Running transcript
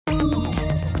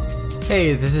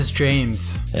Hey, this is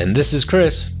James. And this is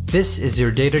Chris. This is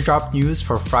your Data Drop News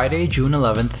for Friday, June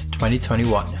 11th,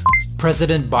 2021.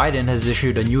 President Biden has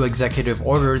issued a new executive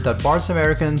order that bars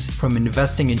Americans from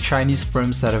investing in Chinese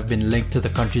firms that have been linked to the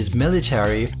country's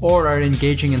military or are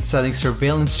engaging in selling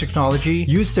surveillance technology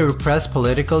used to repress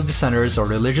political dissenters or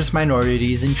religious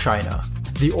minorities in China.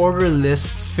 The order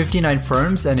lists 59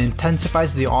 firms and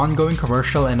intensifies the ongoing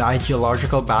commercial and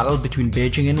ideological battle between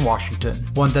Beijing and Washington,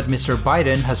 one that Mr.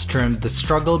 Biden has termed the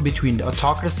struggle between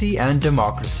autocracy and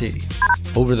democracy.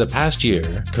 Over the past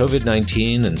year,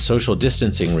 COVID-19 and social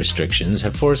distancing restrictions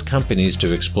have forced companies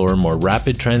to explore more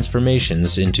rapid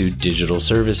transformations into digital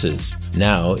services.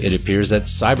 Now, it appears that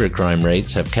cybercrime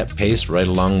rates have kept pace right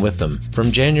along with them.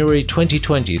 From January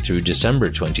 2020 through December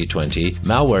 2020,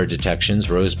 malware detections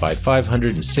rose by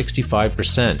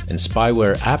 565%, and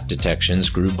spyware app detections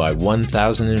grew by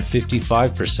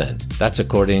 1,055%. That's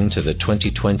according to the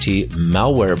 2020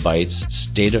 Malwarebytes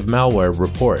State of Malware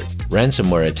report.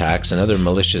 Ransomware attacks and other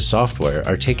malicious software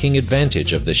are taking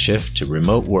advantage of the shift to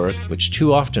remote work, which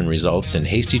too often results in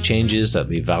hasty changes that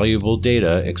leave valuable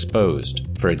data exposed.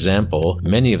 For example,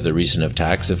 many of the recent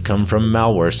attacks have come from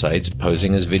malware sites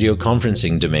posing as video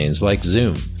conferencing domains like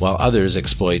Zoom, while others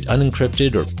exploit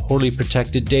unencrypted or poorly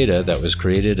protected data that was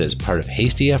created as part of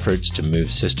hasty efforts to move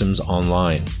systems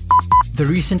online. The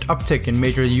recent uptick in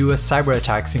major US cyber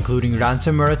attacks, including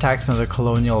ransomware attacks on the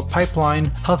Colonial Pipeline,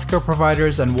 healthcare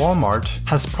providers, and Walmart,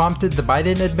 has prompted the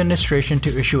Biden administration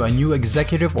to issue a new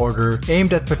executive order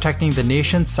aimed at protecting the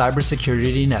nation's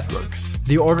cybersecurity networks.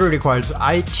 The order requires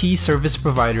IT service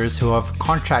providers who have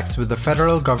contracts with the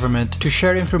federal government to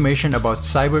share information about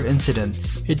cyber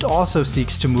incidents. It also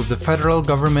seeks to move the federal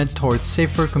government towards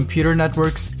safer computer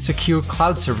networks, secure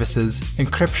cloud services,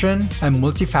 encryption, and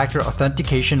multi-factor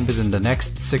authentication within the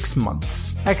next 6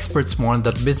 months. Experts warn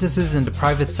that businesses in the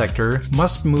private sector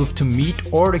must move to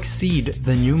meet or exceed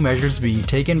the new measures being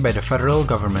taken by the federal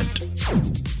government.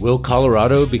 Will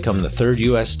Colorado become the third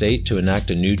U.S. state to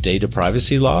enact a new data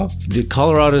privacy law? The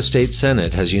Colorado State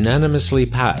Senate has unanimously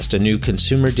passed a new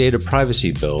consumer data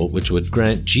privacy bill which would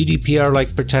grant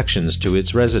GDPR-like protections to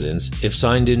its residents if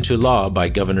signed into law by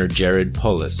Governor Jared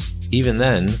Polis. Even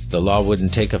then, the law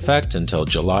wouldn't take effect until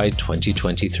July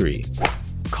 2023.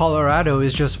 Colorado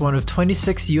is just one of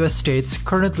 26 US states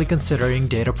currently considering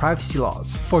data privacy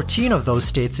laws. 14 of those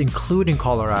states, including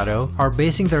Colorado, are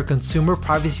basing their consumer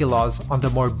privacy laws on the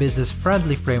more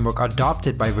business-friendly framework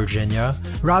adopted by Virginia,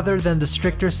 rather than the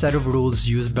stricter set of rules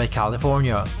used by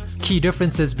California. Key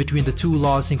differences between the two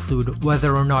laws include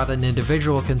whether or not an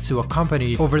individual can sue a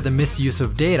company over the misuse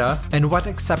of data, and what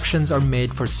exceptions are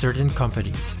made for certain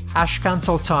companies. Ashkan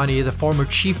Soltani, the former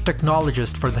chief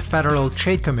technologist for the Federal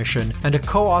Trade Commission and a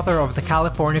co-author of the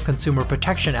California Consumer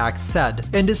Protection Act, said,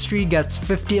 "Industry gets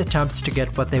 50 attempts to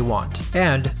get what they want,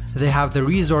 and they have the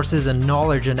resources and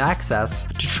knowledge and access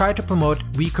to try to promote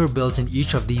weaker bills in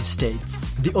each of these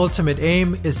states. The ultimate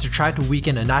aim is to try to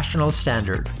weaken a national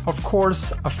standard. Of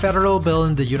course, a federal bill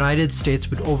in the United States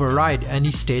would override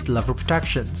any state-level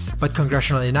protections, but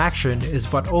congressional inaction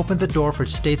is what opened the door for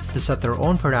states to set their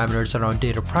own parameters around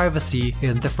data privacy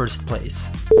in the first place."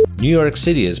 New York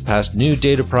City has passed new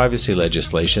data privacy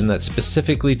legislation that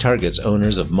specifically targets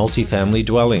owners of multifamily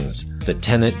dwellings. The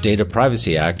Tenant Data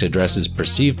Privacy Act addresses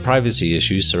perceived privacy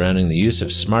issues surrounding the use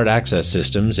of smart access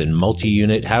systems in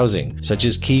multi-unit housing, such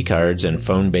as key cards and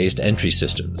phone-based entry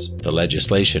systems. The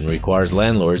legislation requires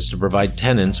landlords to provide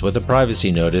tenants with a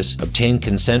privacy notice, obtain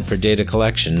consent for data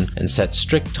collection, and set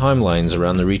strict timelines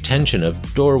around the retention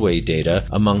of doorway data,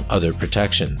 among other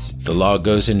protections. The law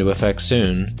goes into effect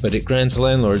soon, but it grants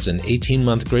landlords an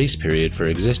 18-month grace period for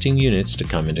existing units to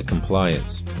come into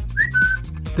compliance.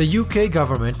 The UK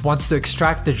government wants to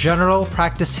extract the general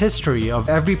practice history of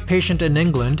every patient in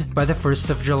England by the 1st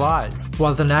of July.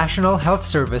 While the National Health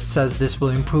Service says this will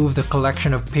improve the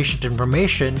collection of patient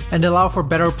information and allow for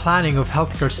better planning of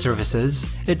healthcare services,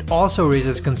 it also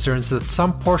raises concerns that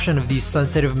some portion of these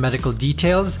sensitive medical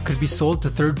details could be sold to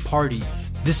third parties.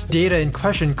 This data in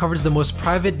question covers the most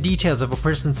private details of a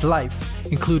person's life,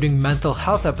 including mental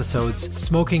health episodes,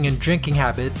 smoking and drinking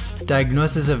habits,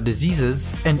 diagnosis of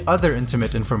diseases, and other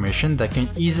intimate information that can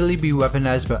easily be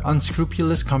weaponized by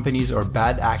unscrupulous companies or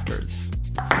bad actors.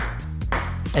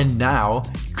 And now,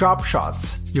 Drop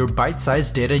Shots, your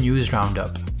bite-sized data news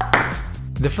roundup.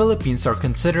 The Philippines are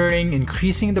considering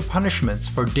increasing the punishments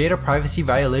for data privacy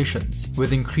violations,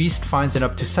 with increased fines and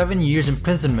up to 7 years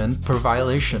imprisonment per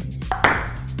violation.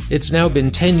 It's now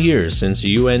been 10 years since the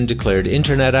UN declared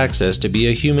internet access to be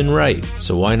a human right,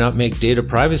 so why not make data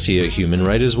privacy a human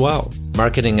right as well?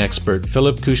 Marketing expert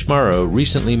Philip Kushmaro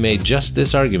recently made just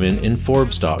this argument in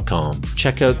Forbes.com.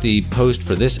 Check out the post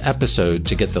for this episode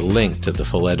to get the link to the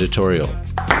full editorial.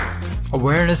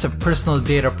 Awareness of personal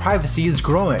data privacy is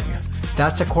growing.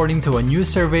 That's according to a new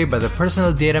survey by the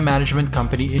personal data management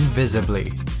company Invisibly,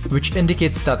 which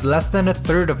indicates that less than a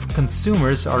third of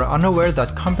consumers are unaware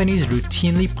that companies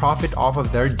routinely profit off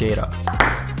of their data.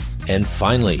 And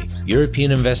finally,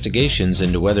 European investigations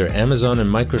into whether Amazon and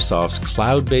Microsoft's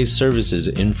cloud-based services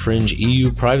infringe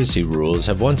EU privacy rules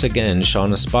have once again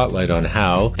shone a spotlight on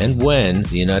how and when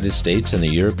the United States and the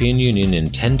European Union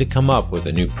intend to come up with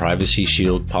a new privacy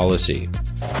shield policy.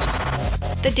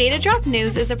 The Data Drop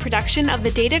News is a production of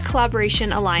the Data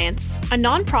Collaboration Alliance, a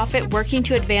nonprofit working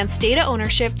to advance data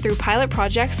ownership through pilot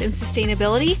projects in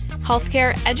sustainability,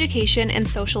 healthcare, education, and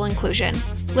social inclusion.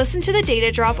 Listen to the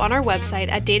Data Drop on our website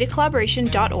at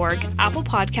datacollaboration.org, Apple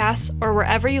Podcasts, or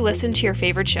wherever you listen to your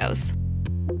favorite shows.